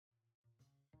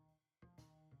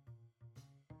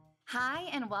Hi,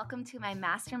 and welcome to my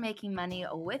Master Making Money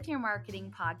with Your Marketing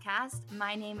podcast.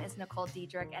 My name is Nicole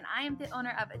Diedrich, and I am the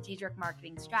owner of Diedrich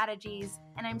Marketing Strategies.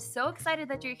 And I'm so excited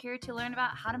that you're here to learn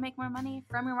about how to make more money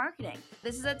from your marketing.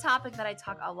 This is a topic that I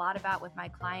talk a lot about with my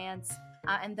clients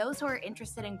and those who are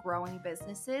interested in growing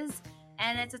businesses.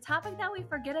 And it's a topic that we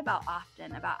forget about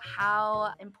often, about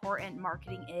how important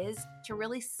marketing is to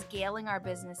really scaling our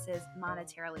businesses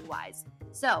monetarily wise.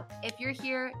 So if you're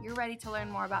here, you're ready to learn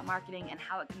more about marketing and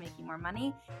how it can make you more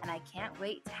money, and I can't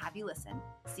wait to have you listen.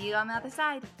 See you on the other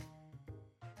side.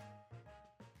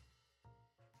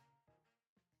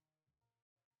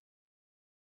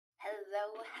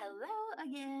 Hello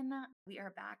again. We are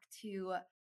back to,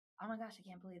 oh my gosh, I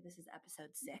can't believe this is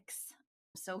episode 6.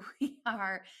 So we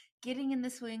are getting in the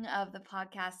swing of the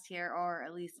podcast here, or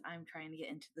at least I'm trying to get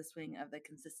into the swing of the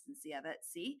consistency of it.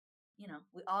 See,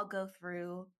 we all go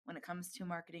through, when it comes to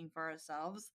marketing for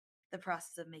ourselves, the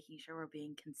process of making sure we're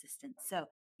being consistent. So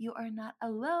you are not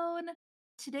alone.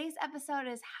 Today's episode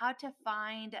is how to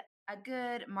find a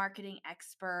good marketing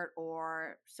expert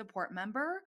or support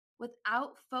member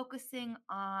without focusing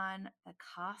on the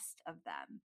cost of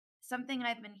them. Something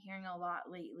I've been hearing a lot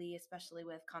lately, especially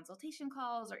with consultation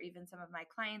calls or even some of my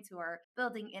clients who are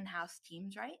building in-house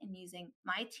teams, right? And using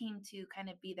my team to kind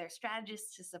of be their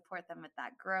strategist to support them with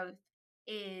that growth,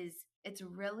 is it's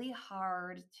really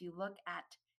hard to look at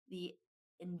the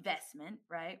investment,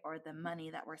 right? Or the money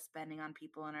that we're spending on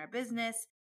people in our business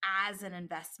as an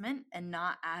investment and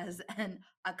not as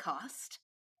a cost.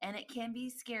 And it can be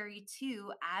scary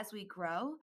too as we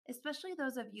grow, especially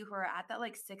those of you who are at that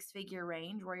like 6-figure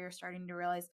range where you're starting to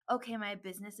realize, okay, my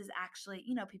business is actually,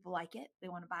 people like it. They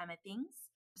want to buy my things.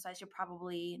 So I should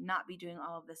probably not be doing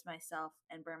all of this myself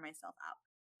and burn myself out.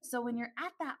 So when you're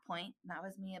at that point, and that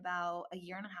was me about a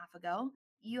year and a half ago,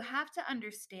 you have to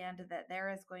understand that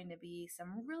there is going to be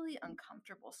some really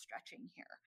uncomfortable stretching here.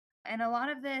 And a lot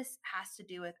of this has to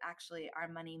do with actually our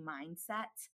money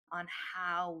mindset on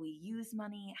how we use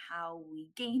money, how we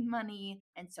gain money,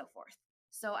 and so forth.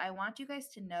 So I want you guys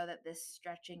to know that this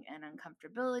stretching and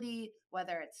uncomfortability,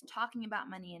 whether it's talking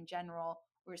about money in general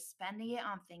or spending it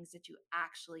on things that you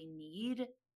actually need,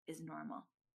 is normal,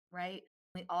 right?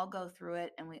 We all go through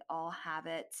it and we all have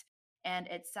it. And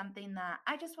it's something that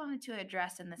I just wanted to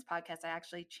address in this podcast. I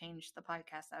actually changed the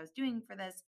podcast I was doing for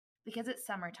this because it's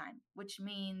summertime, which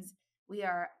means we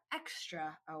are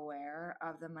extra aware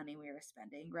of the money we are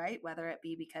spending, right? Whether it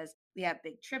be because we have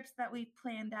big trips that we've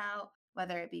planned out,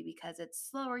 whether it be because it's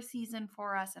slower season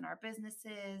for us in our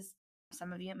businesses.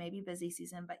 Some of you it may be busy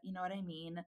season, but you know what I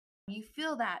mean. You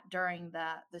feel that during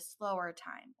the slower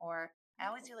time, or I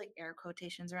always do like air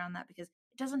quotations around that because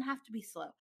it doesn't have to be slow,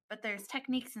 but there's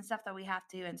techniques and stuff that we have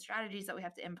to and strategies that we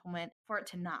have to implement for it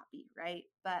to not be, right?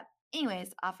 But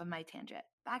anyways, off of my tangent,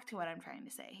 back to what I'm trying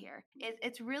to say here.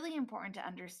 It's really important to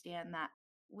understand that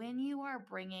when you are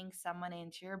bringing someone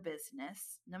into your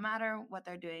business, no matter what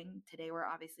they're doing, today we're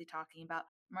obviously talking about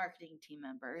marketing team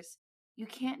members, you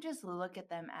can't just look at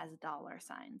them as dollar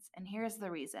signs. And here's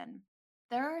the reason.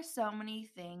 There are so many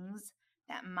things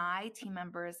that my team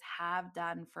members have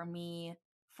done for me,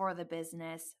 for the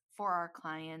business, for our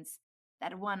clients,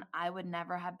 that one, I would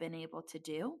never have been able to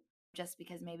do just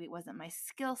because maybe it wasn't my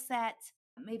skill set.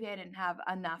 Maybe I didn't have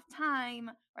enough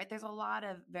time, right? There's a lot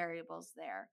of variables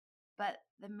there. But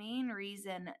the main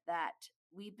reason that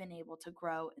we've been able to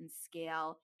grow and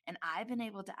scale, and I've been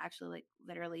able to actually like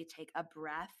literally take a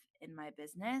breath in my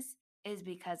business, is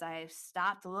because I've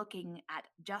stopped looking at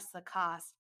just the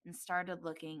cost and started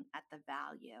looking at the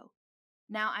value.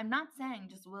 Now, I'm not saying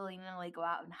just willy-nilly go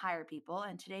out and hire people.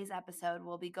 And today's episode,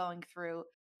 we'll be going through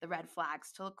the red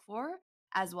flags to look for,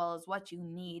 as well as what you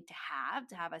need to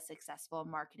have a successful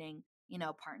marketing,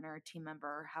 partner, team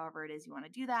member, however it is you want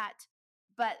to do that.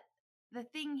 But the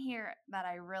thing here that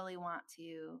I really want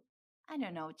to,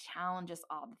 challenge us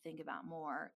all to think about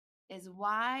more is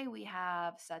why we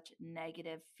have such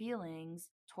negative feelings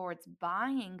towards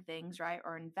buying things, right?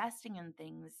 Or investing in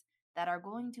things that are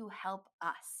going to help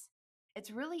us.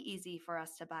 It's really easy for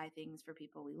us to buy things for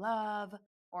people we love,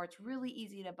 or it's really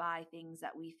easy to buy things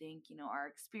that we think, our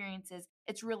experiences.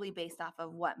 It's really based off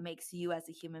of what makes you as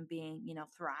a human being,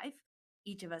 thrive.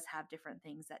 Each of us have different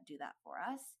things that do that for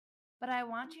us. But I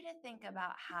want you to think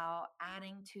about how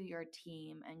adding to your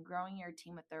team and growing your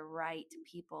team with the right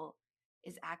people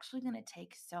is actually going to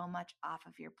take so much off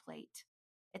of your plate.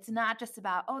 It's not just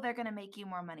about, oh, they're going to make you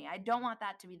more money. I don't want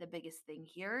that to be the biggest thing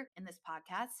here in this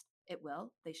podcast. It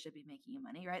will. They should be making you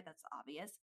money, right? That's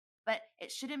obvious. But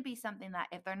it shouldn't be something that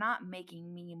if they're not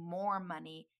making me more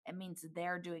money, it means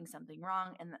they're doing something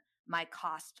wrong and my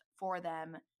cost for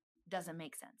them doesn't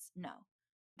make sense. No.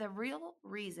 the real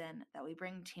reason that we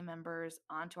bring team members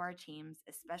onto our teams,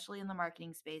 especially in the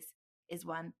marketing space, is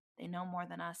one, they know more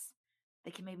than us.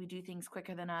 They can maybe do things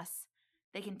quicker than us.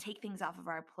 They can take things off of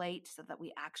our plate so that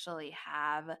we actually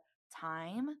have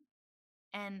time.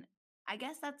 And I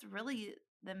guess that's really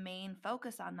the main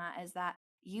focus on that, is that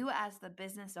you, as the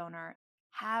business owner,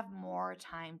 have more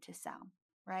time to sell,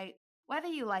 right? Whether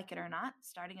you like it or not,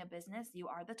 starting a business, you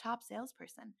are the top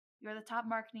salesperson. You're the top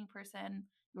marketing person.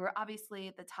 You're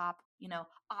obviously the top,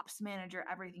 ops manager,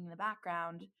 everything in the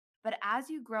background. But as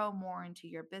you grow more into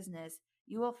your business,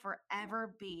 you will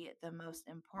forever be the most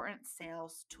important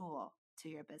sales tool to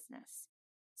your business.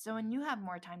 So when you have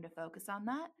more time to focus on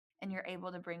that, and you're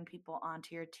able to bring people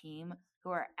onto your team who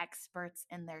are experts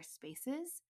in their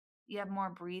spaces, you have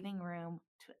more breathing room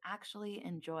to actually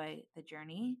enjoy the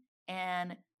journey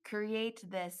and create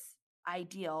this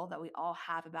ideal that we all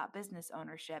have about business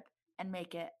ownership and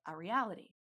make it a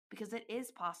reality. Because it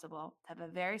is possible to have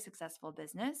a very successful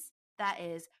business that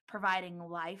is providing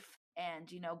life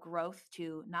and growth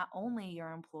to not only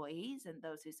your employees and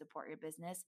those who support your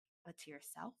business, but to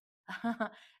yourself.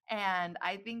 And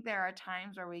I think there are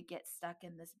times where we get stuck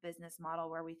in this business model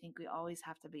where we think we always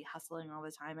have to be hustling all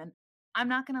the time. And I'm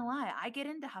not going to lie, I get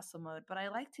into hustle mode, but I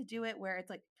like to do it where it's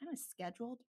like kind of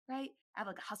scheduled, right? I have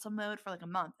like a hustle mode for like a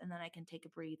month and then I can take a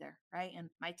breather, right? And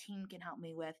my team can help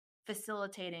me with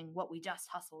facilitating what we just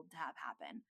hustled to have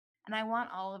happen. And I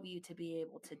want all of you to be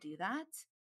able to do that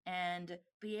and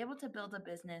be able to build a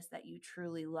business that you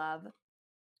truly love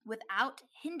without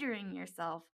hindering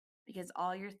yourself, because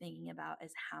all you're thinking about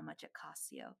is how much it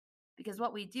costs you. Because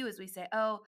what we do is we say,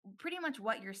 oh, pretty much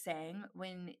what you're saying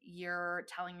when you're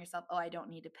telling yourself, oh, I don't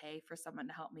need to pay for someone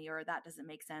to help me, or that doesn't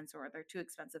make sense, or they're too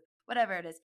expensive, whatever it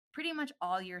is. Pretty much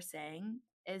all you're saying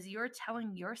is you're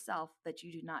telling yourself that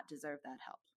you do not deserve that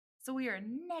help. So we are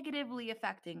negatively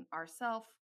affecting ourselves,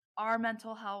 our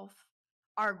mental health,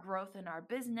 our growth in our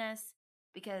business,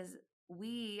 because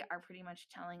we are pretty much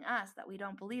telling us that we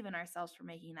don't believe in ourselves for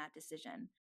making that decision.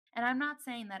 And I'm not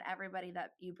saying that everybody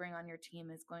that you bring on your team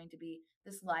is going to be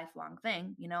this lifelong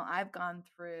thing. I've gone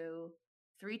through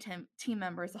three team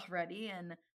members already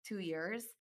in 2 years.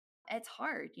 It's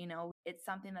hard, it's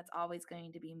something that's always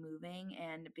going to be moving,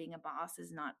 and being a boss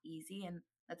is not easy. And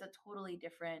that's a totally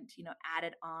different,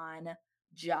 added on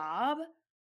job,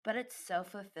 but it's so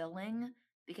fulfilling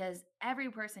because every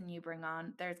person you bring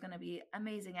on, there's going to be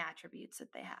amazing attributes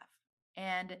that they have.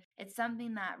 And it's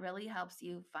something that really helps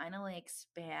you finally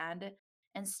expand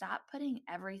and stop putting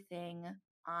everything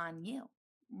on you,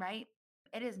 right?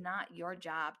 It is not your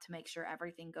job to make sure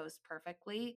everything goes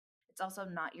perfectly. It's also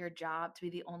not your job to be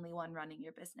the only one running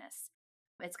your business.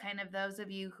 It's kind of those of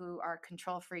you who are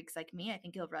control freaks like me, I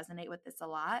think you'll resonate with this a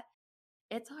lot.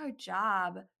 It's our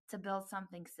job to build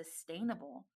something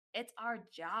sustainable. It's our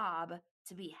job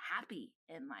to be happy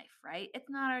in life, right? It's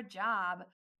not our job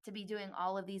to be doing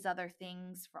all of these other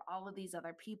things for all of these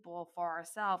other people, for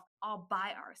ourselves, all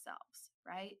by ourselves,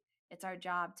 right? It's our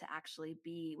job to actually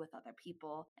be with other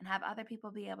people and have other people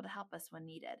be able to help us when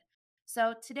needed.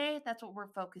 So today, that's what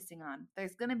we're focusing on.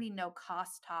 There's going to be no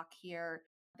cost talk here.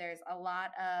 There's a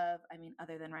lot of,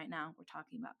 other than right now, we're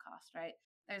talking about cost, right?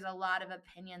 There's a lot of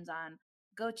opinions on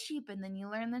go cheap and then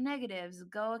you learn the negatives,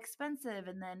 go expensive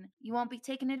and then you won't be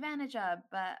taken advantage of.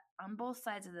 But on both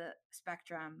sides of the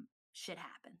spectrum, shit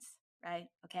happens, right?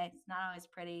 Okay. It's not always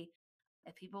pretty.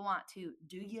 If people want to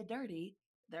do you dirty,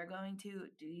 they're going to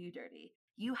do you dirty.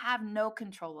 You have no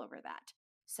control over that.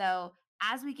 So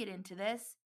as we get into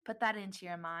this, put that into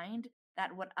your mind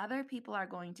that what other people are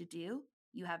going to do,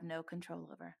 you have no control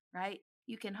over, right?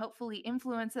 You can hopefully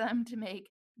influence them to make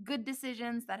good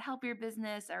decisions that help your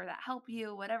business or that help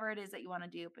you, whatever it is that you want to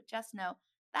do. But just know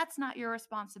that's not your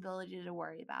responsibility to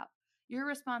worry about. Your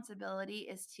responsibility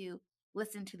is to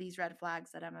listen to these red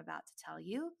flags that I'm about to tell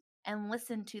you and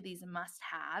listen to these must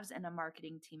haves in a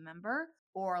marketing team member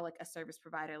or like a service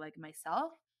provider like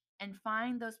myself, and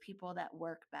find those people that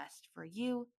work best for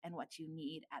you and what you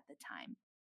need at the time.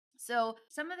 So,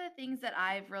 some of the things that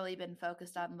I've really been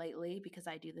focused on lately, because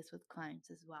I do this with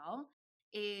clients as well,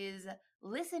 is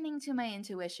listening to my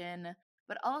intuition,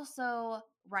 but also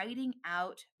writing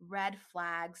out red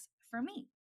flags for me.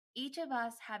 Each of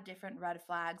us have different red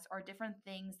flags or different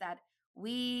things that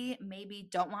we maybe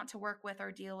don't want to work with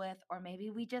or deal with, or maybe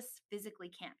we just physically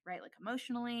can't, right? Like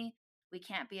emotionally, we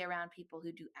can't be around people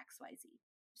who do XYZ.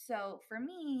 So for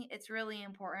me, it's really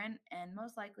important, and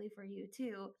most likely for you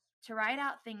too, to write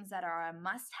out things that are a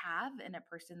must have in a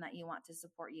person that you want to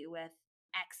support you with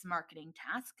X marketing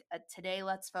task. Today,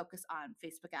 let's focus on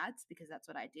Facebook ads because that's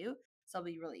what I do. So it'll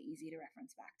be really easy to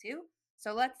reference back to.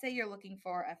 So let's say you're looking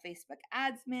for a Facebook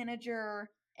ads manager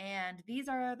And these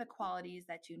are the qualities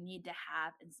that you need to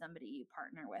have in somebody you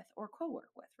partner with or co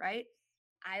work with, right?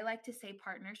 I like to say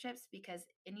partnerships because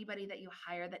anybody that you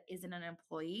hire that isn't an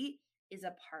employee is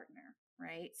a partner,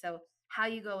 right? So, how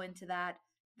you go into that,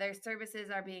 their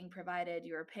services are being provided,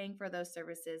 you are paying for those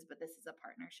services, but this is a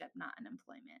partnership, not an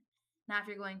employment. Now, if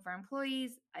you're going for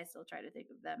employees, I still try to think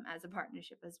of them as a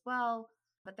partnership as well,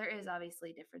 but there is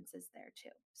obviously differences there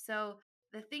too. So,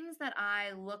 the things that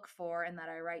I look for and that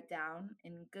I write down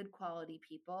in good quality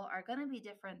people are going to be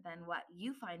different than what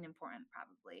you find important,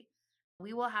 probably.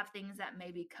 We will have things that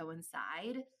maybe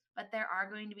coincide, but there are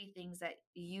going to be things that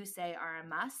you say are a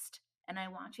must, and I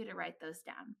want you to write those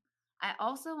down. I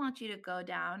also want you to go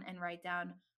down and write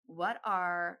down what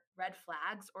are red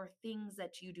flags or things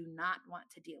that you do not want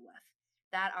to deal with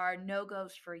that are no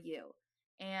goes for you.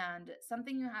 And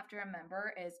something you have to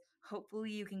remember is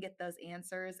hopefully you can get those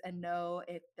answers and know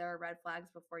if there are red flags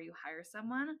before you hire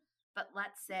someone. But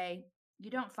let's say you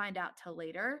don't find out till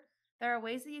later, there are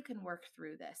ways that you can work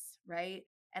through this, right?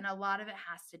 And a lot of it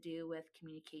has to do with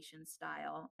communication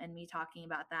style. And me talking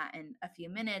about that in a few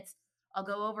minutes, I'll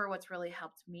go over what's really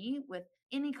helped me with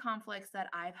any conflicts that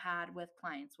I've had with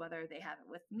clients, whether they have it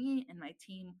with me and my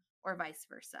team or vice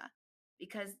versa.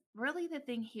 Because really the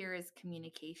thing here is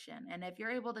communication. And if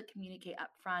you're able to communicate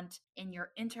upfront in your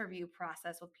interview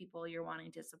process with people you're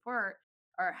wanting to support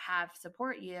or have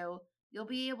support you, you'll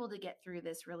be able to get through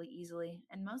this really easily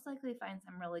and most likely find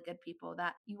some really good people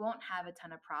that you won't have a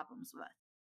ton of problems with.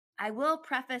 I will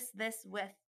preface this with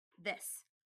this,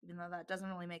 even though that doesn't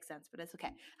really make sense, but it's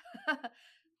okay.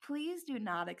 Please do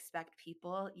not expect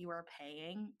people you are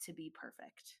paying to be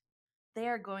perfect. They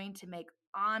are going to make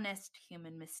honest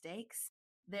human mistakes.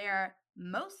 They are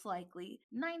most likely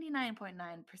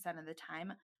 99.9% of the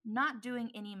time not doing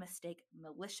any mistake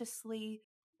maliciously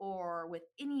or with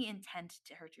any intent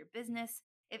to hurt your business.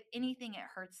 If anything, it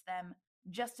hurts them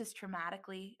just as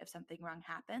traumatically if something wrong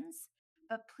happens.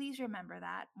 But please remember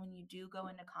that when you do go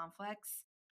into conflicts,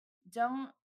 don't,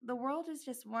 the world is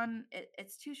just one,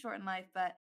 it's too short in life,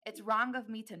 but it's wrong of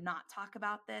me to not talk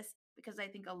about this because I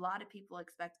think a lot of people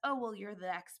expect, oh, well, you're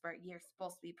the expert. You're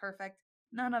supposed to be perfect.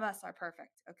 None of us are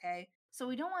perfect. Okay. So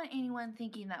we don't want anyone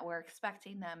thinking that we're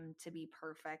expecting them to be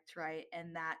perfect, right?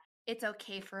 And that it's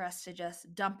okay for us to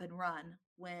just dump and run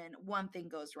when one thing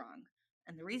goes wrong.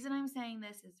 And the reason I'm saying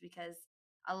this is because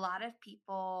a lot of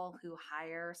people who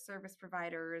hire service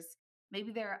providers,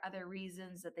 maybe there are other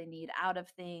reasons that they need out of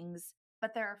things,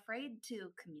 but they're afraid to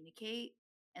communicate.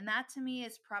 And that to me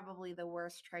is probably the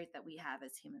worst trait that we have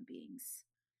as human beings.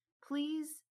 Please,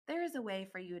 there is a way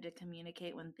for you to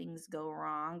communicate when things go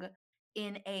wrong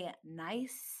in a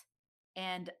nice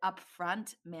and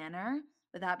upfront manner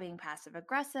without being passive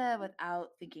aggressive, without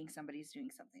thinking somebody's doing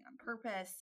something on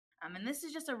purpose. And this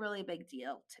is just a really big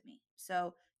deal to me.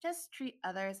 So just treat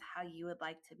others how you would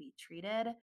like to be treated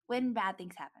when bad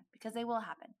things happen, because they will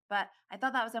happen. But I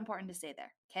thought that was important to say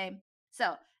there. Okay.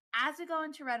 So as we go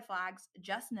into red flags,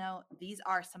 just know these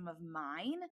are some of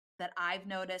mine that I've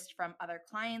noticed from other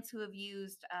clients who have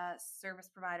used service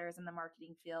providers in the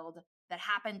marketing field that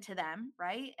happened to them,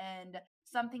 right? And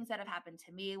some things that have happened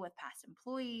to me with past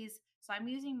employees. So I'm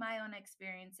using my own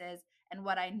experiences and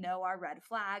what I know are red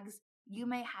flags. You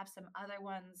may have some other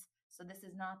ones. So this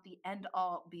is not the end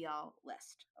all be all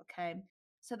list, okay?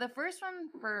 So the first one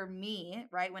for me,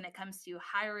 right, when it comes to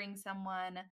hiring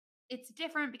someone, it's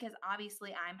different because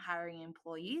obviously I'm hiring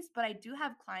employees, but I do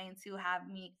have clients who have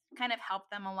me kind of help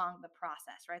them along the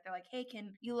process, right? They're like, hey,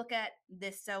 can you look at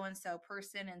this so and so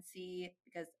person and see,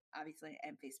 because obviously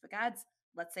I'm Facebook ads.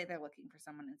 Let's say they're looking for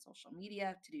someone in social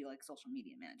media to do like social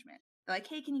media management. They're like,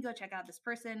 hey, can you go check out this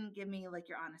person? Give me like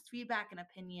your honest feedback and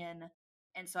opinion.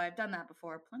 And so I've done that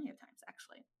before plenty of times,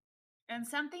 actually. And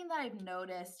something that I've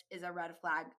noticed is a red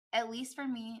flag, at least for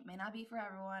me, it may not be for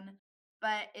everyone,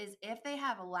 but is if they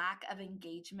have a lack of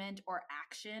engagement or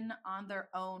action on their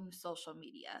own social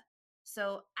media.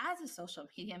 So, as a social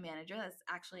media manager, that's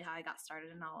actually how I got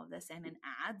started in all of this and in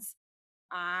ads.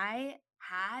 I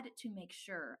had to make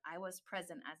sure I was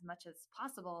present as much as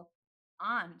possible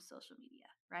on social media,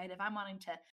 right? If I'm wanting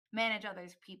to manage other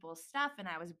people's stuff and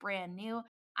I was brand new,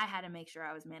 I had to make sure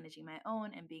I was managing my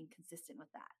own and being consistent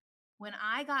with that. When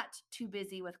I got too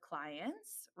busy with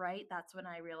clients, right, that's when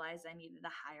I realized I needed to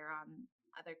hire on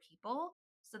other people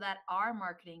so that our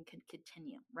marketing could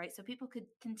continue, right? So people could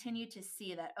continue to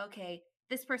see that, okay,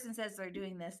 this person says they're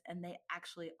doing this and they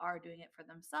actually are doing it for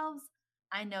themselves.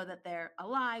 I know that they're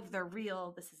alive, they're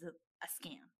real. This is a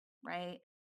scam, right?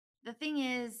 The thing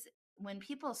is, when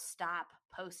people stop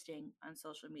posting on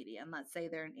social media, and let's say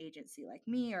they're an agency like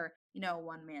me or,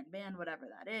 one man band, whatever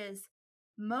that is,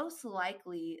 most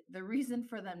likely the reason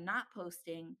for them not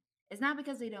posting is not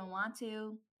because they don't want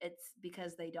to, it's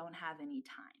because they don't have any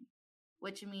time.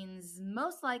 Which means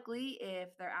most likely if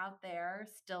they're out there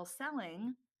still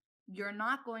selling, you're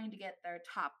not going to get their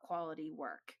top quality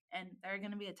work. And there are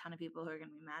going to be a ton of people who are going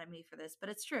to be mad at me for this, but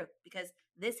it's true because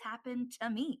this happened to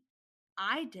me.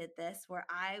 I did this where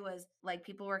I was like,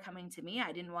 people were coming to me.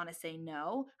 I didn't want to say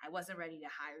no. I wasn't ready to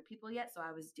hire people yet. So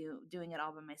I was doing it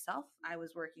all by myself. I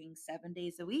was working 7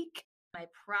 days a week. I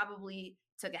probably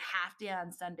took a half day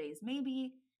on Sundays,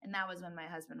 maybe. And that was when my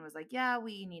husband was like, yeah,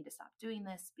 we need to stop doing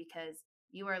this because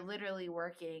you are literally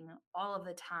working all of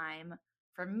the time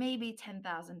for maybe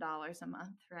 $10,000 a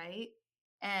month, right?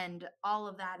 And all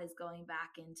of that is going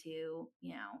back into,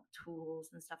 tools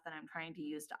and stuff that I'm trying to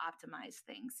use to optimize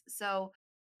things. So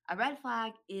a red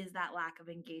flag is that lack of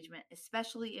engagement,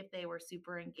 especially if they were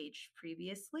super engaged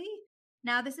previously.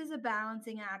 Now, this is a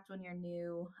balancing act when you're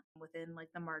new within like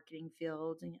the marketing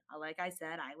field. And like I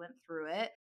said, I went through it,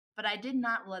 but I did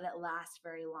not let it last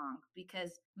very long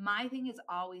because my thing has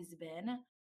always been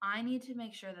I need to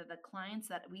make sure that the clients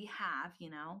that we have,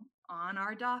 on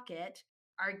our docket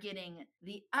are getting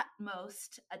the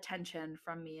utmost attention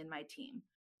from me and my team.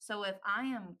 So if I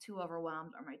am too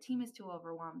overwhelmed or my team is too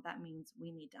overwhelmed, that means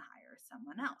we need to hire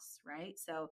someone else, right?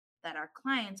 So that our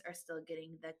clients are still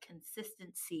getting the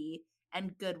consistency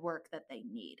and good work that they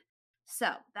need.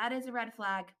 So that is a red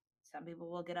flag. Some people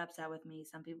will get upset with me.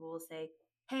 Some people will say,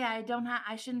 "Hey,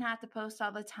 I shouldn't have to post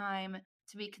all the time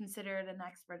to be considered an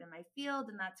expert in my field."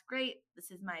 And that's great.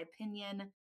 This is my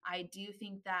opinion. I do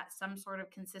think that some sort of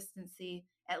consistency,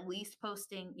 at least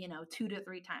posting, 2 to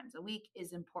 3 times a week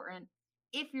is important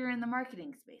if you're in the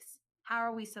marketing space. How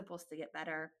are we supposed to get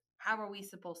better? How are we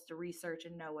supposed to research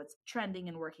and know what's trending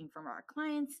and working from our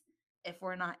clients if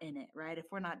we're not in it, right?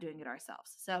 If we're not doing it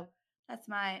ourselves. So that's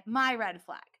my red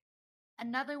flag.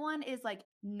 Another one is like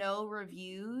no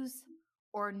reviews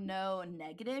or no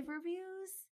negative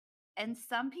reviews. And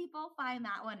some people find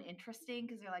that one interesting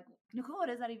because they're like, Nicole, what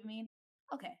does that even mean?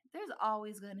 Okay, there's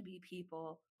always going to be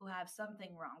people who have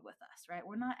something wrong with us, right?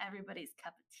 We're not everybody's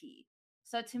cup of tea.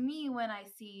 So to me, when I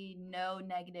see no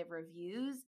negative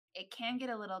reviews, it can get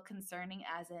a little concerning,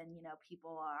 as in,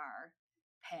 people are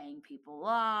paying people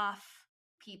off.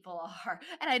 People are,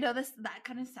 and I know that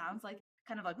kind of sounds like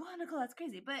wow, Nicole, that's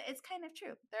crazy. But it's kind of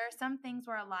true. There are some things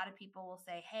where a lot of people will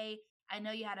say, hey, I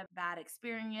know you had a bad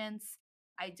experience.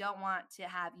 I don't want to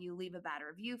have you leave a bad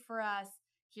review for us.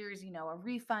 Here's, a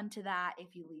refund to that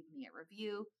if you leave me a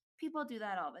review. People do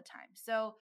that all the time.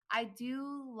 So I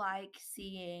do like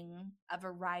seeing a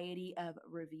variety of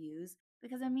reviews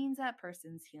because it means that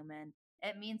person's human.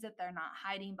 It means that they're not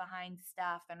hiding behind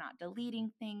stuff, they're not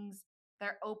deleting things,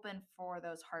 they're open for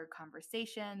those hard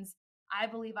conversations. I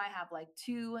believe I have like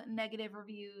 2 negative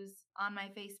reviews on my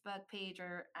Facebook page,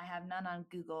 or I have none on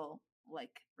Google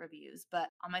like reviews, but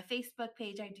on my Facebook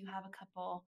page, I do have a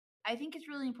couple. I think it's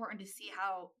really important to see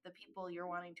how the people you're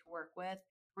wanting to work with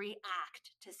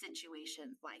react to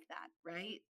situations like that,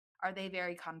 right? Are they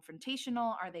very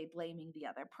confrontational? Are they blaming the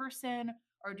other person?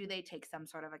 Or do they take some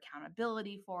sort of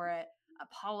accountability for it,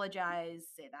 apologize,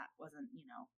 say that wasn't,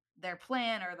 their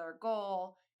plan or their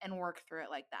goal, and work through it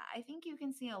like that? I think you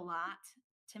can see a lot.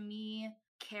 To me,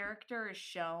 character is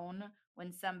shown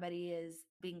when somebody is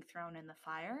being thrown in the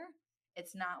fire.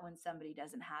 It's not when somebody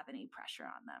doesn't have any pressure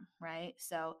on them, right?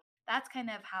 So that's kind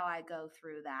of how I go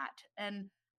through that. And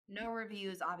no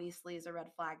reviews obviously is a red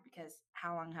flag because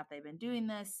how long have they been doing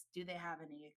this? Do they have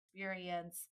any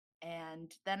experience?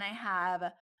 And then I have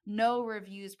no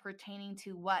reviews pertaining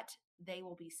to what they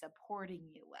will be supporting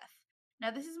you with.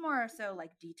 Now, this is more so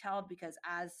like detailed because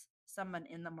as someone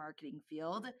in the marketing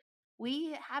field,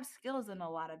 we have skills in a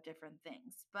lot of different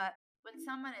things. But when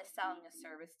someone is selling a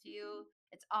service to you,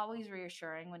 it's always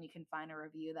reassuring when you can find a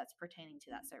review that's pertaining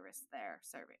to that service they're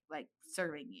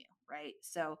serving you, right?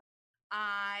 So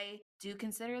I do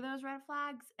consider those red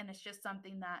flags. And it's just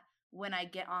something that when I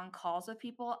get on calls with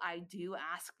people, I do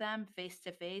ask them face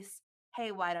to face,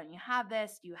 hey, why don't you have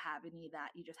this? Do you have any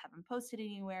that you just haven't posted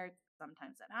anywhere?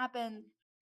 Sometimes that happens.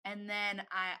 And then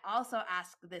I also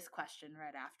ask this question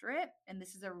right after it. And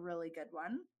this is a really good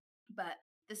one, but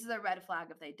this is a red flag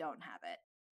if they don't have it.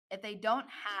 If they don't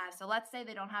have, so let's say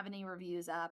they don't have any reviews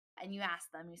up and you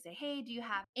ask them, you say, hey, do you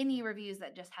have any reviews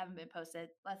that just haven't been posted?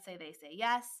 Let's say they say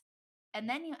yes. And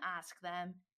then you ask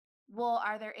them, well,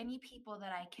 are there any people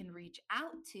that I can reach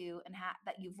out to and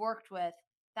that you've worked with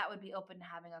that would be open to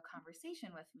having a conversation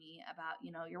with me about,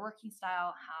 your working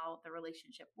style, how the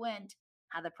relationship went,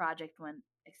 how the project went,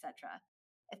 etc.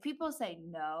 If people say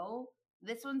no,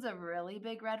 This one's a really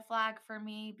big red flag for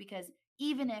me because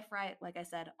even if, right, like I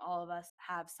said, all of us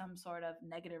have some sort of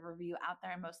negative review out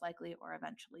there, most likely or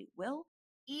eventually will.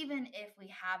 Even if we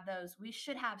have those, we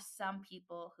should have some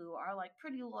people who are like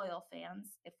pretty loyal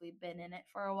fans if we've been in it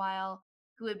for a while,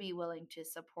 who would be willing to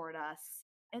support us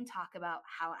and talk about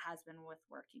how it has been with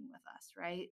working with us,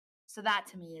 right? So that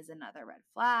to me is another red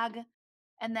flag.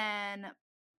 And then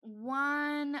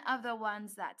one of the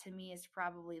ones that to me is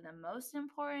probably the most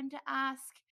important to ask,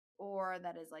 or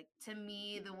that is like to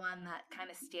me the one that kind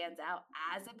of stands out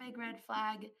as a big red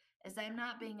flag, is I'm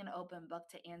not being an open book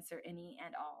to answer any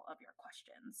and all of your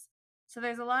questions. So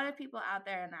there's a lot of people out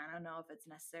there, and I don't know if it's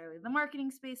necessarily the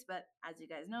marketing space, but as you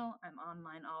guys know, I'm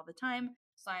online all the time.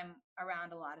 So I'm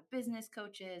around a lot of business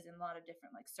coaches and a lot of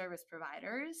different like service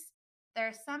providers. There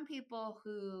are some people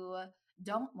who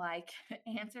don't like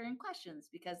answering questions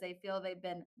because they feel they've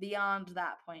been beyond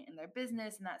that point in their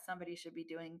business and that somebody should be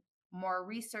doing more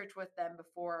research with them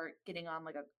before getting on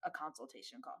like a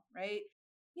consultation call, right?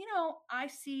 I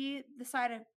see the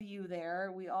side of you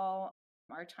there.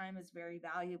 Our time is very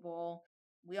valuable.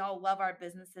 We all love our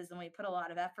businesses and we put a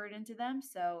lot of effort into them.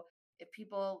 So if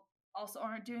people also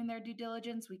aren't doing their due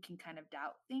diligence, we can kind of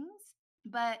doubt things.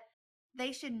 But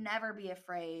they should never be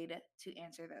afraid to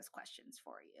answer those questions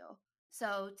for you.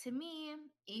 So to me,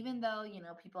 even though,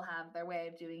 people have their way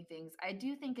of doing things, I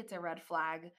do think it's a red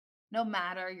flag no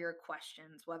matter your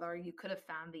questions, whether you could have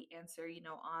found the answer,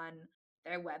 on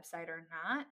their website or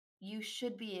not. You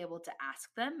should be able to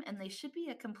ask them, and they should be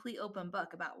a complete open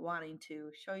book about wanting to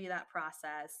show you that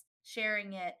process,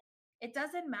 sharing it. It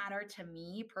doesn't matter to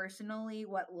me personally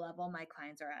what level my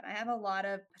clients are at. I have a lot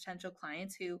of potential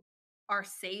clients who are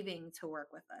saving to work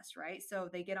with us, right? So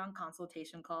they get on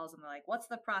consultation calls and they're like, what's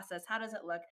the process? How does it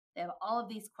look? They have all of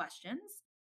these questions.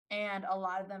 And a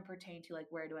lot of them pertain to like,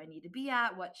 where do I need to be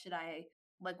at? What should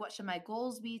my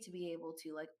goals be to be able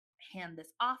to like hand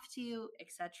this off to you,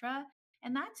 etc.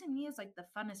 And that to me is like the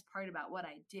funnest part about what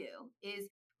I do is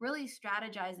really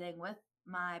strategizing with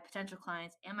my potential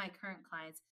clients and my current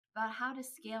clients about how to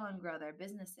scale and grow their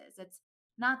businesses. It's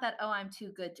not that, oh, I'm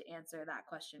too good to answer that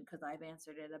question because I've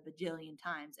answered it a bajillion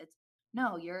times. It's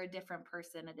no, you're a different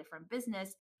person, a different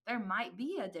business. There might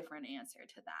be a different answer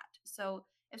to that. So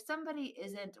if somebody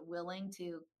isn't willing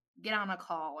to get on a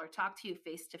call or talk to you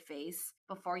face to face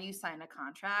before you sign a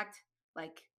contract,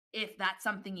 like if that's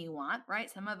something you want, right?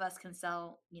 Some of us can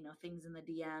sell, things in the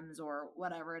DMs or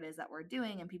whatever it is that we're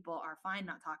doing, and people are fine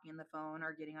not talking on the phone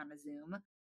or getting on a Zoom.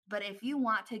 But if you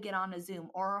want to get on a Zoom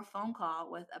or a phone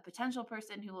call with a potential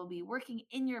person who will be working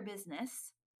in your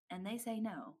business and they say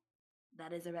no,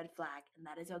 that is a red flag. And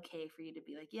that is okay for you to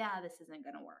be like, yeah, this isn't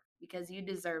going to work because you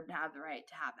deserve to have the right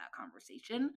to have that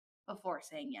conversation before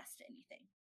saying yes to anything.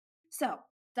 So,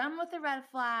 done with the red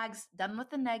flags, done with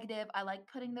the negative. I like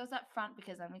putting those up front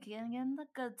because I'm getting in the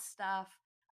good stuff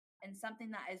and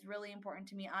something that is really important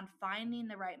to me on finding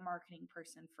the right marketing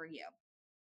person for you.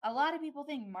 A lot of people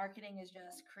think marketing is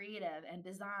just creative and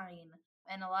design.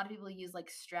 And a lot of people use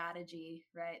like strategy,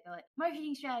 right? They're like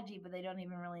marketing strategy, but they don't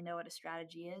even really know what a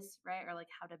strategy is, right? Or like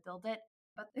how to build it.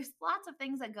 But there's lots of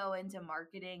things that go into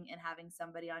marketing and having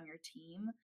somebody on your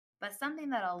team. But something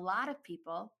that a lot of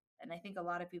people, and I think a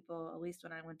lot of people, at least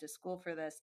when I went to school for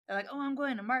this, they're like, oh, I'm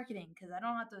going to marketing because I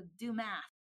don't have to do math.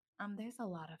 There's a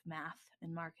lot of math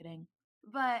in marketing,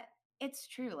 but it's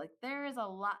true. Like there is a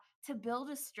lot to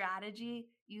build a strategy.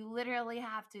 You literally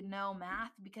have to know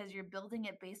math because you're building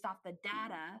it based off the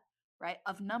data, right,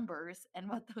 of numbers and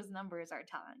what those numbers are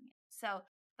telling you. So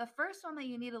the first one that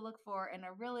you need to look for in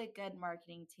a really good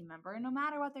marketing team member, no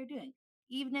matter what they're doing,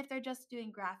 even if they're just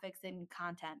doing graphics and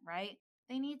content, right?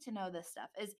 They need to know this stuff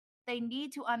is they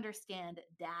need to understand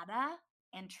data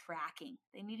and tracking.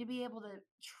 They need to be able to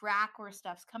track where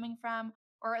stuff's coming from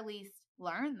or at least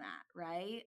learn that,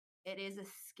 right? It is a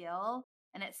skill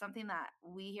and it's something that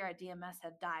we here at DMS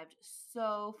have dived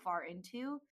so far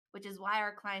into, which is why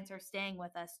our clients are staying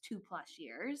with us 2+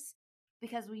 years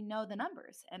because we know the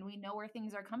numbers and we know where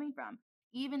things are coming from.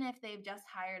 Even if they've just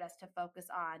hired us to focus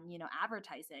on,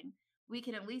 advertising, we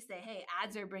can at least say, hey,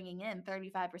 ads are bringing in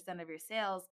 35% of your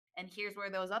sales. And here's where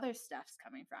those other stuff's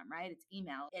coming from, right? It's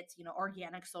email, it's,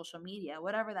 organic social media,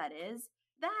 whatever that is.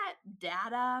 That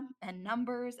data and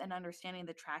numbers and understanding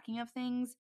the tracking of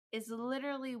things is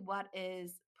literally what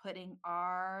is putting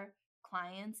our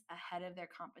clients ahead of their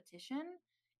competition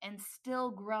and still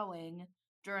growing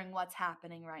during what's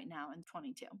happening right now in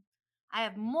 22. I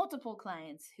have multiple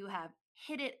clients who have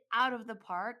hit it out of the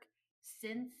park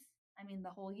since, the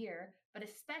whole year, but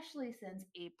especially since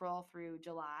April through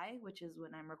July, which is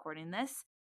when I'm recording this.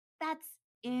 That's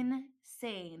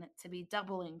insane to be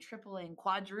doubling, tripling,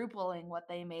 quadrupling what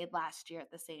they made last year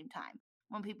at the same time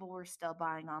when people were still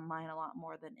buying online a lot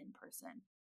more than in person.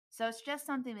 So it's just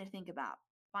something to think about.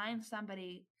 Find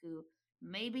somebody who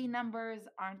maybe numbers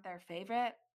aren't their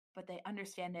favorite, but they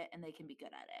understand it and they can be good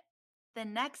at it. The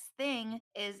next thing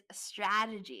is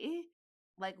strategy.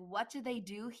 Like, what do they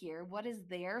do here? What is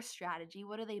their strategy?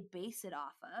 What do they base it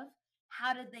off of?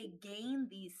 How did they gain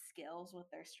these skills with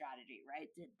their strategy, right?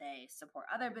 Did they support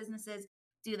other businesses?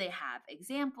 Do they have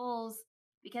examples?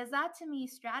 Because that to me,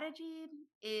 strategy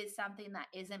is something that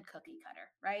isn't cookie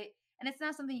cutter, right? And it's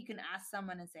not something you can ask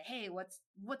someone and say, "Hey, what's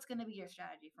going to be your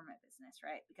strategy for my business?"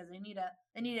 Right? Because they need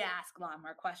to ask a lot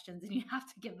more questions and you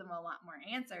have to give them a lot more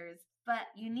answers. But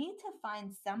you need to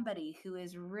find somebody who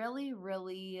is really,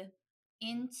 really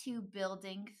into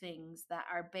building things that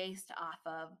are based off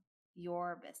of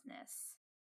your business.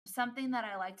 Something that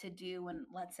I like to do when,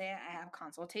 let's say, I have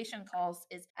consultation calls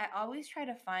is I always try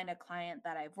to find a client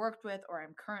that I've worked with or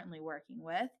I'm currently working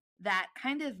with that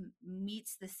kind of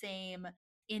meets the same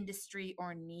industry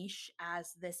or niche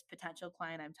as this potential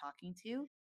client I'm talking to,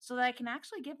 so that I can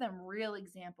actually give them real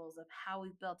examples of how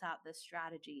we've built out this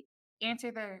strategy,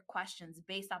 answer their questions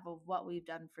based off of what we've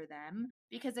done for them,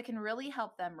 because it can really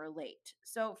help them relate.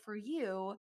 So for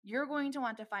you, you're going to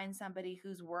want to find somebody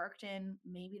who's worked in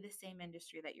maybe the same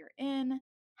industry that you're in,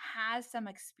 has some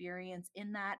experience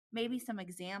in that, maybe some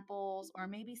examples or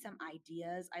maybe some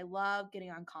ideas. I love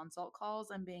getting on consult calls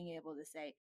and being able to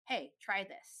say, "Hey, try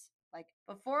this." Like,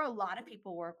 before a lot of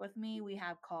people work with me, we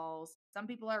have calls. Some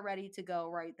people are ready to go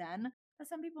right then, but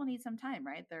some people need some time,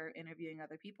 right? They're interviewing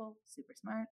other people, super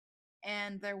smart,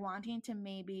 and they're wanting to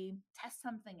maybe test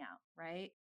something out,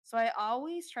 right? So I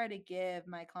always try to give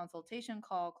my consultation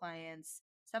call clients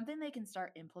something they can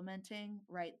start implementing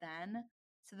right then,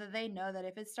 so that they know that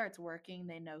if it starts working,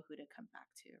 they know who to come back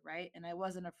to, right? And I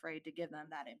wasn't afraid to give them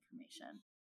that information.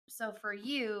 So for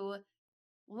you,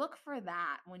 look for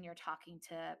that when you're talking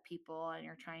to people and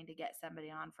you're trying to get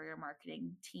somebody on for your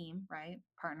marketing team, right?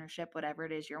 Partnership, whatever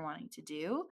it is you're wanting to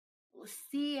do.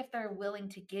 See if they're willing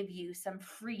to give you some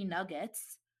free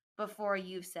nuggets before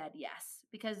you've said yes,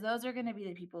 because those are going to be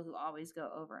the people who always go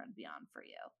over and beyond for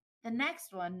you. The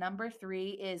next one, number 3,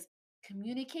 is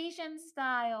communication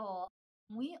style.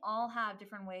 We all have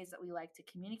different ways that we like to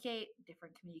communicate,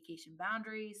 different communication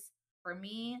boundaries. For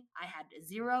me, I had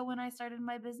 0 when I started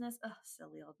my business. Ugh,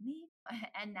 silly old me.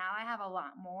 And now I have a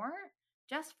lot more,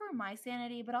 just for my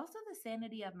sanity, but also the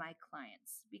sanity of my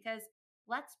clients. Because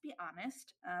let's be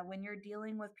honest, when you're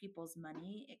dealing with people's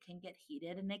money, it can get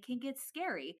heated and it can get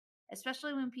scary,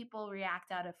 especially when people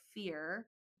react out of fear,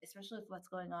 especially with what's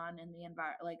going on in the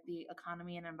like the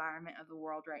economy and environment of the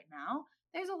world right now.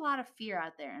 There's a lot of fear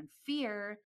out there, and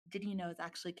fear, did you know, is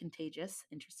actually contagious?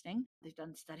 Interesting. They've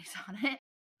done studies on it.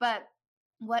 But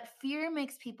what fear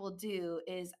makes people do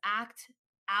is act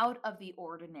out of the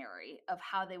ordinary of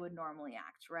how they would normally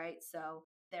act, right? So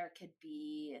there could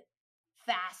be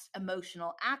fast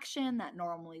emotional action that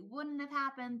normally wouldn't have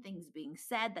happened, things being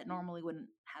said that normally wouldn't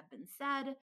have been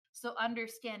said. So,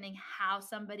 understanding how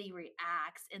somebody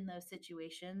reacts in those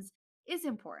situations is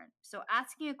important. So,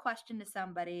 asking a question to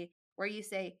somebody where you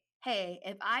say, "Hey,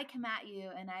 if I come at you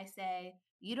and I say,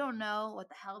 you don't know what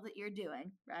the hell that you're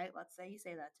doing," right? Let's say you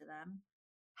say that to them.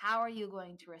 How are you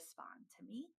going to respond to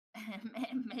me?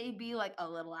 It may be like a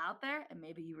little out there and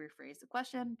maybe you rephrase the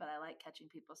question, but I like catching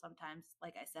people sometimes,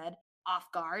 like I said,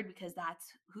 off guard, because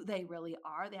that's who they really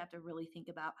are. They have to really think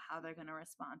about how they're going to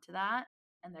respond to that,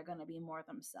 and they're going to be more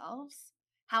themselves.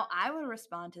 How I would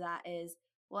respond to that is,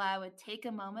 well, I would take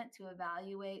a moment to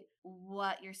evaluate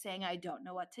what you're saying. I don't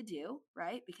know what to do,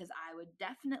 right? Because I would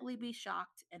definitely be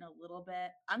shocked and a little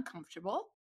bit uncomfortable.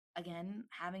 Again,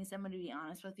 having somebody be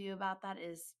honest with you about that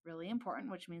is really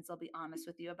important, which means they'll be honest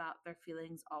with you about their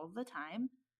feelings all of the time.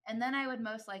 And then I would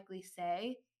most likely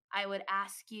say, I would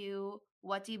ask you,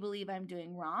 what do you believe I'm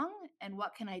doing wrong? And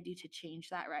what can I do to change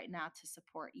that right now to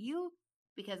support you?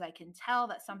 Because I can tell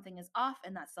that something is off,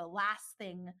 and that's the last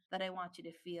thing that I want you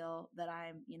to feel, that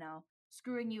I'm,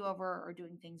 screwing you over or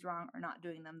doing things wrong or not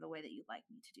doing them the way that you'd like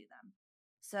me to do them.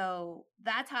 So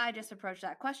that's how I just approach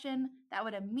that question. That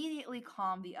would immediately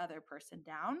calm the other person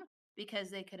down, because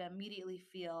they could immediately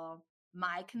feel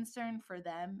my concern for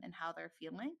them and how they're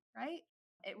feeling, right?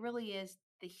 It really is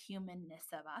the humanness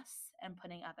of us and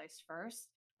putting others first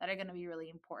that are going to be really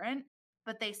important.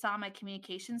 But they saw my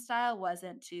communication style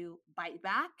wasn't to bite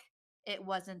back. It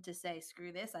wasn't to say,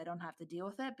 screw this, I don't have to deal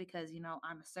with it because,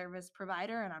 I'm a service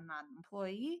provider and I'm not an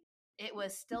employee. It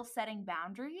was still setting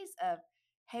boundaries of,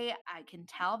 hey, I can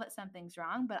tell that something's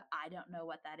wrong, but I don't know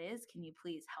what that is. Can you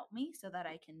please help me so that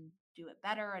I can do it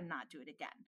better and not do it again?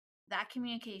 That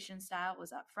communication style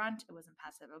was upfront, it wasn't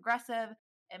passive aggressive.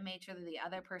 It made sure that the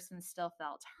other person still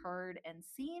felt heard and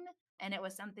seen. And it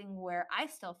was something where I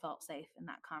still felt safe in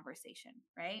that conversation,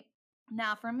 right?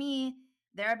 Now, for me,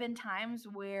 there have been times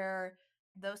where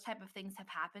those type of things have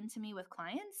happened to me with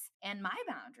clients and my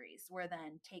boundaries were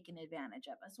then taken advantage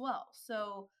of as well.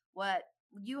 So what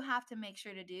you have to make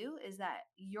sure to do is that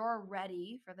you're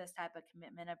ready for this type of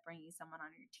commitment of bringing someone on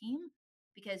your team,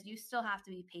 because you still have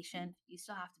to be patient, you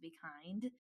still have to be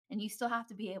kind, and you still have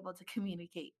to be able to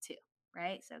communicate too,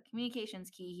 right? So communication's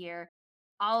key here.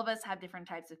 All of us have different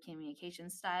types of communication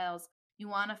styles. You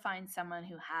want to find someone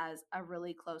who has a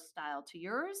really close style to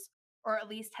yours, or at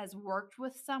least has worked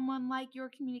with someone like your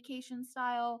communication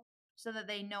style, so that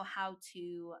they know how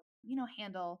to,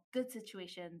 handle good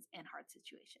situations and hard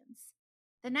situations.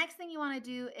 The next thing you want to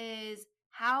do is,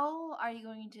 how are you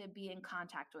going to be in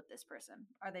contact with this person?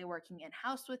 Are they working in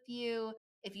house with you?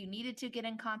 If you needed to get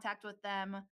in contact with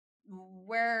them,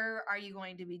 where are you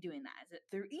going to be doing that? Is it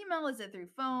through email? Is it through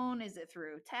phone? Is it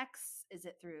through text? Is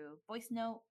it through voice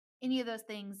note? Any of those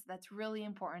things, that's really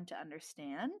important to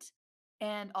understand.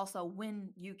 And also when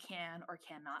you can or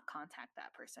cannot contact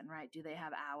that person, right? Do they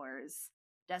have hours?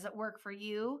 Does it work for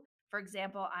you? For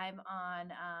example, I'm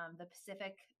on the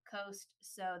Pacific Coast.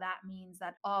 So that means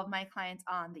that all of my clients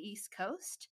on the East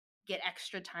Coast get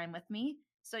extra time with me.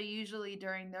 So usually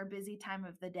during their busy time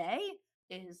of the day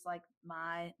is like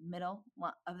my middle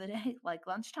of the day, like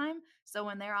lunchtime. So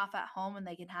when they're off at home and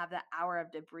they can have that hour of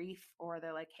debrief, or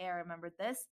they're like, hey, I remembered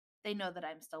this, they know that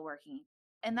I'm still working.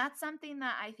 And that's something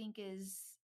that I think is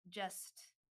just,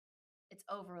 it's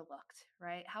overlooked,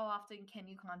 right? How often can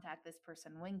you contact this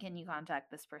person? When can you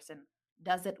contact this person?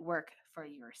 Does it work for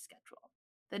your schedule?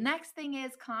 The next thing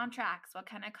is contracts. What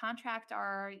kind of contract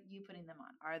are you putting them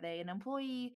on? Are they an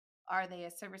employee? Are they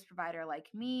a service provider like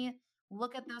me?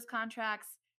 Look at those contracts.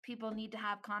 People need to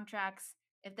have contracts.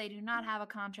 If they do not have a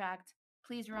contract,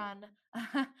 please run.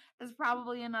 There's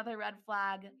probably another red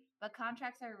flag, but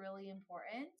contracts are really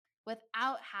important.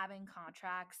 Without having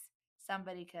contracts,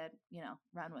 somebody could,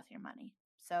 run with your money.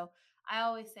 So I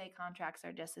always say contracts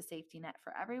are just a safety net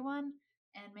for everyone,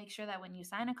 and make sure that when you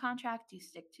sign a contract, you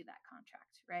stick to that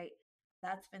contract, right?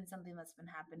 That's been something that's been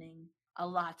happening a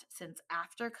lot since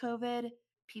after COVID.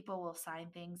 People will sign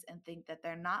things and think that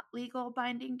they're not legal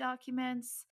binding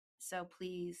documents. So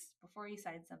please, before you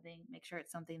sign something, make sure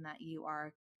it's something that you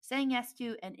are saying yes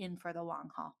to and in for the long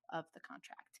haul of the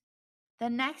contract. The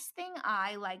next thing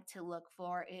I like to look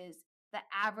for is the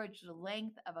average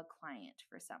length of a client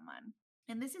for someone.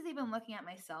 And this is even looking at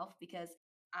myself, because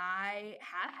I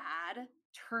have had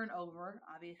turnover,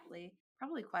 obviously,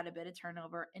 probably quite a bit of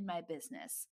turnover in my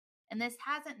business. And this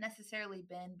hasn't necessarily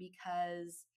been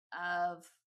because of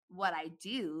what I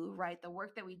do, right? The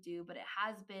work that we do, but it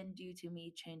has been due to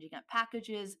me changing up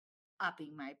packages,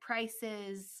 upping my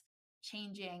prices,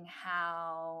 changing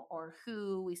how or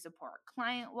who we support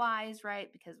client wise,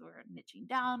 right? Because we're niching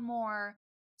down more.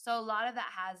 So a lot of that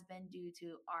has been due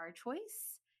to our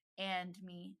choice and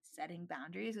me setting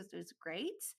boundaries, which is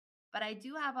great. But I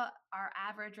do have our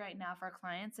average right now for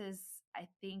clients is, I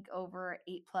think, over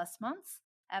 8+ months.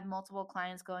 I have multiple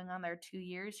clients going on their 2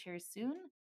 years here soon.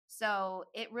 So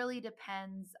it really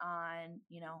depends on,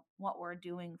 what we're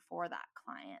doing for that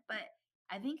client. But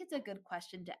I think it's a good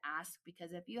question to ask,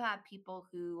 because if you have people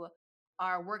who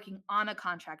are working on a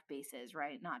contract basis,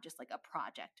 right? Not just like a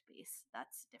project base,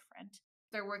 that's different.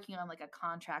 They're working on like a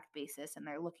contract basis and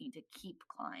they're looking to keep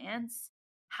clients.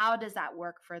 How does that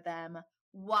work for them?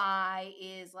 Why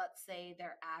is, let's say,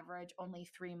 their average only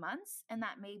 3 months? And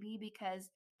that may be because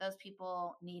those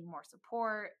people need more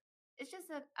support. It's just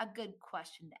a good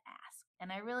question to ask.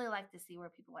 And I really like to see where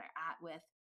people are at with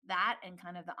that and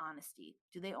kind of the honesty.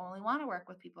 Do they only want to work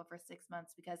with people for 6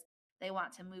 months because they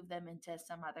want to move them into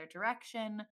some other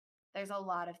direction? There's a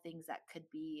lot of things that could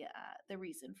be the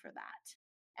reason for that.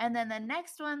 And then the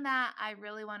next one that I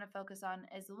really want to focus on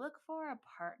is look for a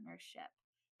partnership.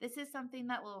 This is something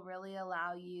that will really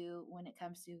allow you when it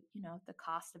comes to, the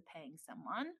cost of paying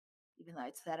someone. Even though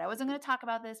I said I wasn't going to talk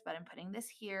about this, but I'm putting this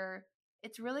here.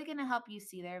 It's really going to help you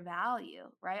see their value,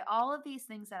 right? All of these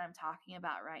things that I'm talking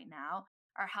about right now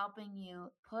are helping you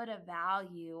put a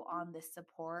value on this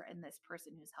support and this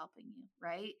person who's helping you,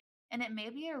 right? And it may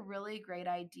be a really great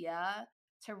idea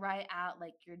to write out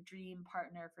like your dream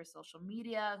partner for social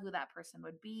media, who that person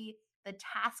would be, the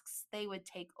tasks they would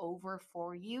take over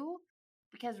for you,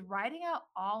 because writing out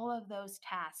all of those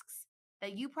tasks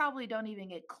that you probably don't even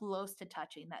get close to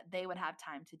touching that they would have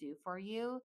time to do for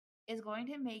you, is going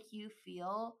to make you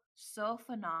feel so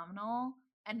phenomenal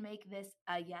and make this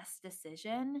a yes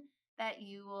decision that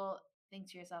you will think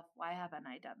to yourself, why haven't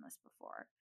I done this before?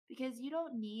 Because you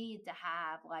don't need to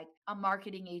have like a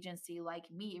marketing agency like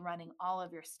me running all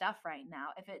of your stuff right now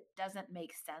if it doesn't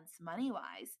make sense money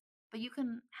wise. But you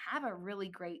can have a really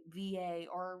great VA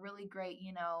or a really great,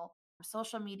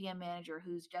 social media manager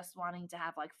who's just wanting to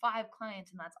have like 5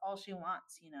 clients and that's all she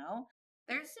wants.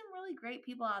 There's some really great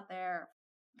people out there,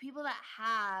 people that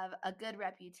have a good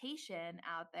reputation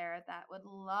out there that would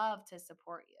love to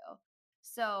support you.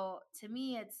 So to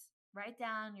me, it's write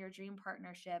down your dream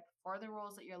partnership for the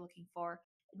roles that you're looking for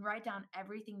and write down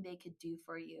everything they could do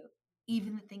for you,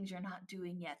 even the things you're not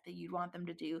doing yet that you'd want them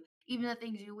to do, even the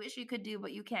things you wish you could do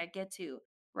but you can't get to.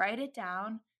 Write it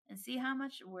down and see how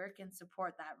much work and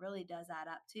support that really does add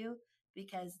up to,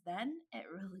 because then it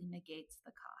really negates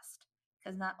the cost.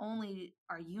 Because not only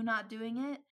are you not doing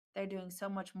it, they're doing so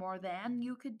much more than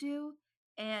you could do,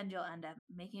 and you'll end up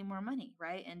making more money,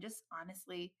 right? And just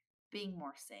honestly being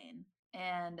more sane.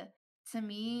 And to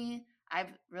me,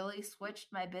 I've really switched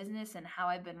my business and how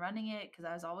I've been running it because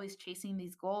I was always chasing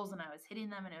these goals and I was hitting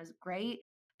them and it was great.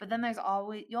 But then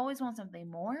you always want something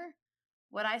more.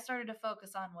 What I started to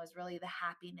focus on was really the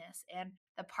happiness and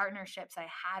the partnerships I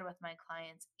had with my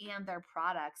clients and their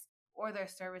products or their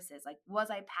services. Like, was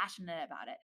I passionate about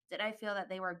it? Did I feel that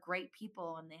they were great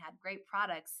people and they had great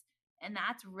products? And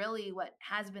that's really what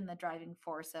has been the driving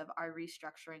force of our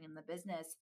restructuring in the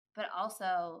business, but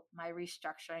also my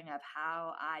restructuring of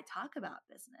how I talk about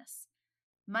business.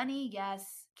 Money,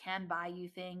 yes, can buy you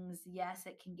things. Yes,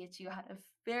 it can get you out of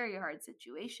very hard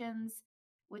situations,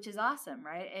 which is awesome,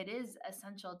 right? It is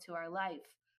essential to our life,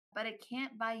 but it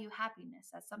can't buy you happiness.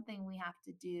 That's something we have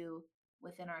to do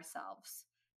within ourselves.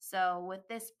 So, with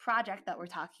this project that we're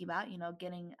talking about,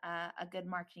 getting a good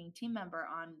marketing team member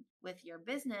on with your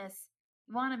business,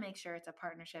 you want to make sure it's a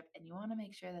partnership and you want to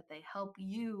make sure that they help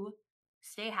you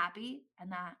stay happy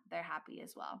and that they're happy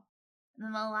as well. And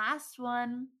then the last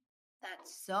one that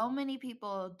so many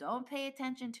people don't pay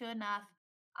attention to enough,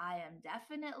 I am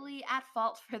definitely at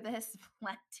fault for this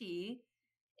plenty,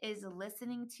 is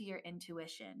listening to your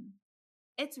intuition.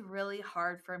 It's really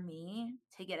hard for me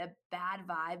to get a bad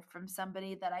vibe from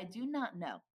somebody that I do not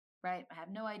know, right? I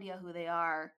have no idea who they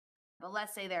are, but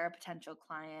let's say they're a potential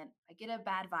client. I get a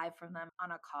bad vibe from them on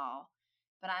a call,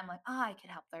 but I'm like, oh, I could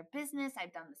help their business.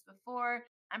 I've done this before.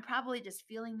 I'm probably just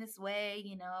feeling this way,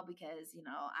 because,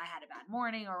 I had a bad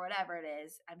morning or whatever it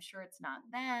is. I'm sure it's not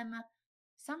them.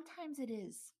 Sometimes it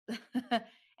is.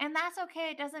 And that's okay.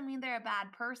 It doesn't mean they're a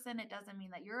bad person. It doesn't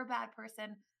mean that you're a bad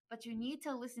person, but you need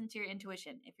to listen to your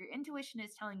intuition. If your intuition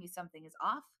is telling you something is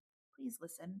off, please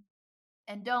listen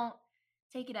and don't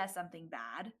take it as something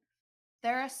bad.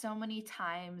 There are so many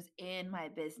times in my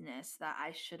business that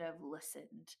I should have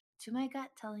listened to my gut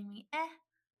telling me,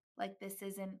 like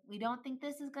we don't think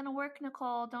this is going to work,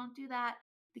 Nicole. Don't do that,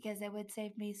 because it would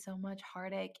save me so much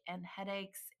heartache and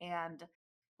headaches and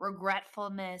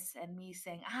regretfulness and me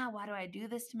saying, why do I do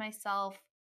this to myself?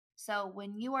 So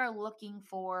when you are looking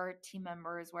for team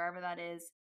members, wherever that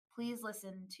is, please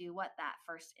listen to what that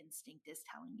first instinct is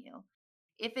telling you.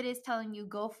 If it is telling you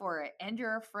go for it and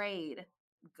you're afraid,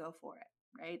 go for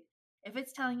it, right? If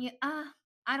it's telling you,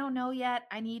 I don't know yet,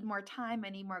 I need more time, I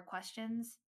need more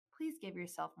questions, please give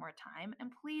yourself more time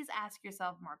and please ask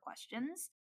yourself more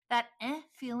questions. That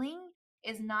feeling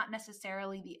is not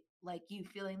necessarily the like you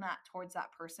feeling that towards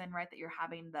that person, right? That you're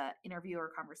having the interview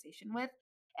or conversation with.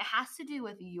 It has to do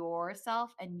with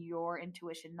yourself and your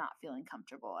intuition not feeling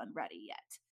comfortable and ready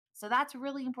yet. So that's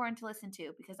really important to listen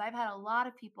to, because I've had a lot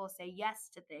of people say yes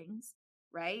to things,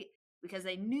 right? Because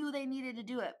they knew they needed to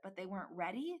do it, but they weren't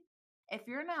ready. If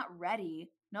you're not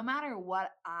ready, no matter what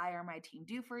I or my team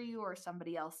do for you or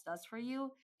somebody else does for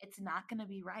you, it's not going to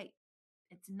be right.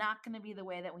 It's not going to be the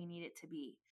way that we need it to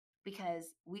be, because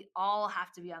we all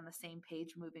have to be on the same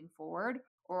page moving forward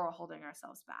or we're holding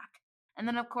ourselves back. And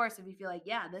then, of course, if you feel like,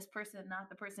 yeah, this person, not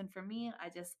the person for me,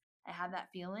 I have that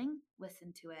feeling,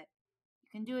 listen to it. You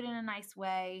can do it in a nice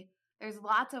way. There's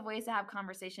lots of ways to have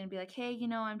conversation and be like, hey,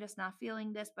 I'm just not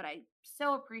feeling this, but I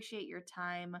so appreciate your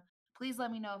time. Please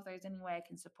let me know if there's any way I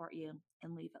can support you,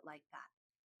 and leave it like that.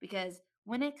 Because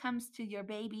when it comes to your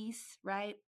babies,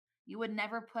 right, you would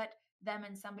never put them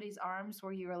in somebody's arms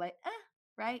where you were like,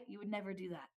 right? You would never do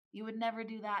that. You would never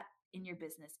do that in your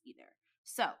business either.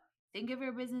 So think of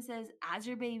your businesses as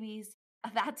your babies.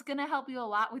 That's going to help you a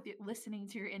lot with listening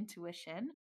to your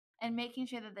intuition and making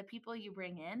sure that the people you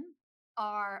bring in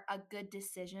are a good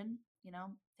decision.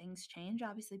 Things change.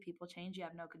 Obviously, people change. You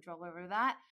have no control over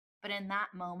that. But in that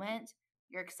moment,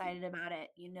 you're excited about it.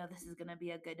 This is going to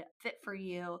be a good fit for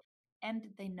you. and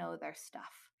they know their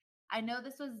stuff. I know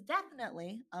this was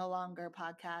definitely a longer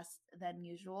podcast than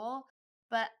usual,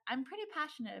 but I'm pretty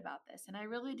passionate about this. And I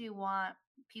really do want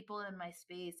people in my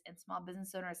space and small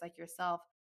business owners like yourself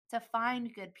to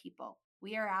find good people.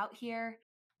 We are out here.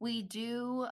 We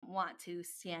do want to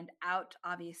stand out,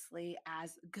 obviously,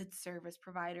 as good service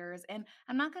providers. And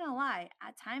I'm not going to lie,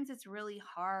 at times it's really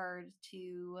hard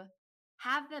to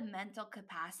have the mental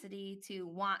capacity to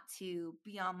want to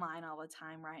be online all the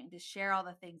time, right? And to share all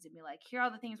the things and be like, here are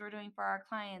all the things we're doing for our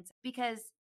clients. Because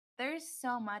there's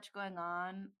so much going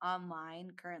on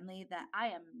online currently that I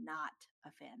am not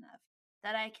a fan of,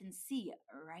 that I can see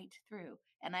right through.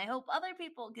 And I hope other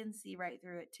people can see right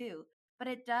through it too. But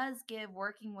it does give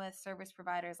working with service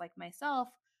providers like myself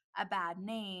a bad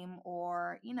name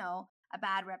or, a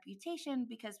bad reputation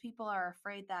because people are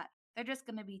afraid that they're just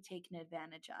going to be taken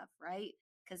advantage of, right?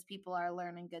 Because people are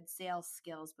learning good sales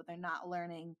skills, but they're not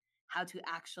learning how to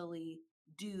actually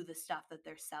do the stuff that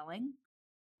they're selling,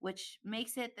 which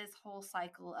makes it this whole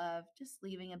cycle of just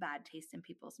leaving a bad taste in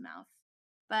people's mouth.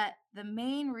 But the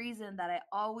main reason that I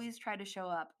always try to show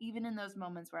up, even in those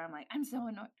moments where I'm like, I'm so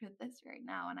annoyed with this right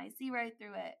now, and I see right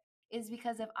through it, is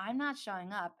because if I'm not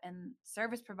showing up and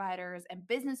service providers and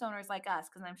business owners like us,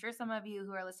 because I'm sure some of you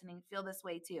who are listening feel this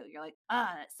way too. You're like,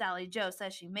 Sally Joe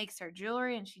says she makes her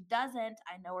jewelry and she doesn't.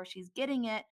 I know where she's getting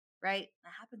it, right?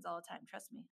 That happens all the time.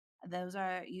 Trust me. Those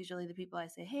are usually the people I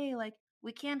say, hey, like,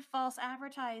 we can't false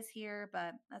advertise here,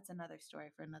 but that's another story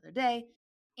for another day.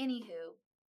 Anywho,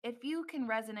 if you can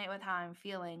resonate with how I'm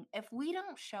feeling, if we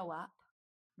don't show up,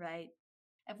 right?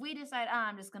 If we decide,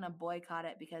 I'm just going to boycott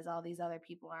it because all these other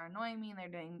people are annoying me and they're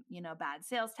doing, bad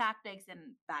sales tactics and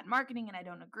bad marketing and I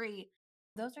don't agree,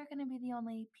 those are going to be the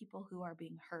only people who are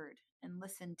being heard and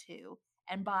listened to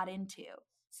and bought into.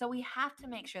 So we have to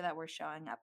make sure that we're showing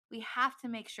up. We have to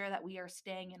make sure that we are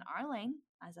staying in our lane,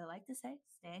 as I like to say,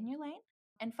 stay in your lane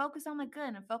and focus on the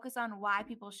good and focus on why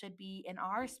people should be in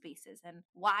our spaces and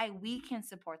why we can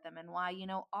support them and why,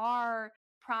 our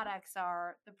products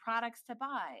are the products to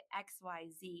buy,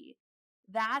 XYZ.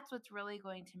 That's what's really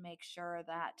going to make sure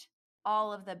that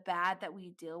all of the bad that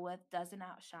we deal with doesn't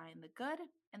outshine the good,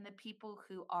 and the people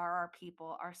who are our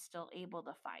people are still able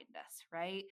to find us,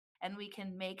 right? And we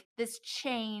can make this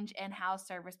change in how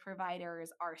service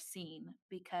providers are seen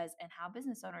and how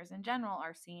business owners in general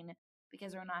are seen,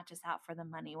 because we're not just out for the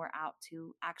money, we're out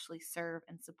to actually serve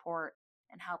and support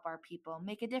and help our people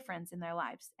make a difference in their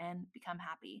lives and become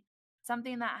happy.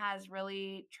 Something that has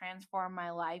really transformed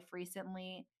my life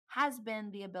recently has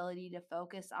been the ability to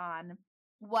focus on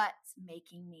what's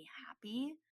making me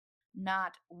happy,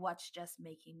 not what's just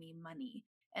making me money.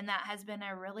 And that has been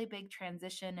a really big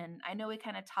transition. And I know we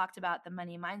kind of talked about the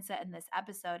money mindset in this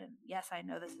episode. And yes, I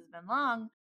know this has been long,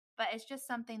 but it's just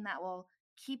something that will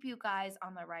keep you guys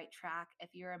on the right track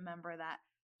if you remember that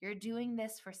you're doing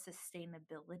this for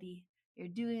sustainability, you're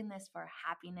doing this for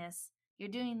happiness, you're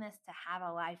doing this to have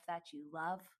a life that you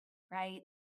love, right?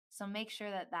 So make sure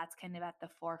that that's kind of at the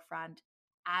forefront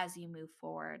as you move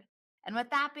forward. And with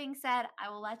that being said, I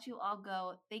will let you all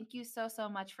go. Thank you so, so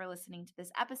much for listening to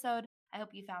this episode. I hope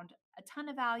you found a ton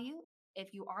of value.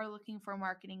 If you are looking for a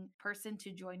marketing person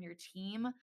to join your team,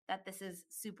 that this is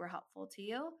super helpful to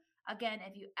you. Again,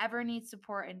 if you ever need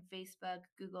support in Facebook,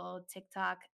 Google,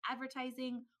 TikTok,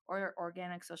 advertising, or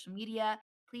organic social media,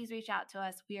 please reach out to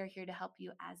us. We are here to help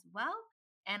you as well.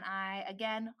 And I,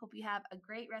 again, hope you have a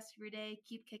great rest of your day.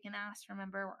 Keep kicking ass.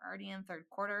 Remember, we're already in third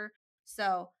quarter.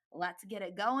 So let's get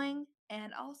it going.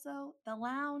 And also, the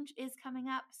lounge is coming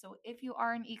up. So if you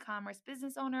are an e-commerce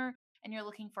business owner and you're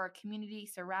looking for a community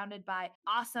surrounded by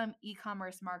awesome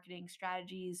e-commerce marketing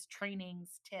strategies,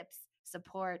 trainings, tips,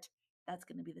 support, that's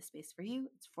going to be the space for you.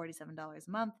 It's $47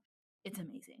 a month. It's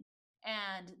amazing.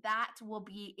 And that will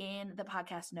be in the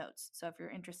podcast notes. So if you're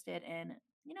interested in,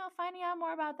 finding out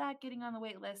more about that, getting on the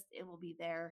wait list, it will be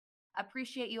there.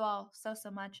 Appreciate you all so, so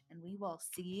much. And we will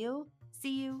see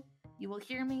you. You will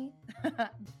hear me.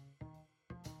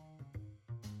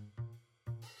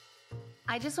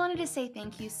 I just wanted to say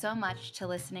thank you so much to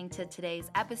listening to today's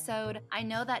episode. I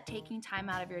know that taking time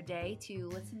out of your day to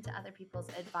listen to other people's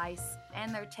advice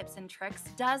and their tips and tricks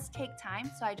does take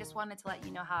time. So I just wanted to let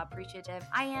you know how appreciative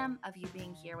I am of you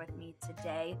being here with me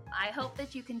today. I hope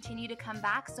that you continue to come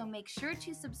back. So make sure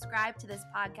to subscribe to this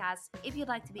podcast if you'd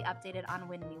like to be updated on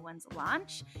when new ones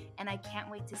launch. And I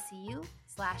can't wait to see you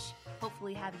 /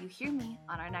 hopefully have you hear me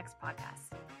on our next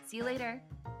podcast. See you later.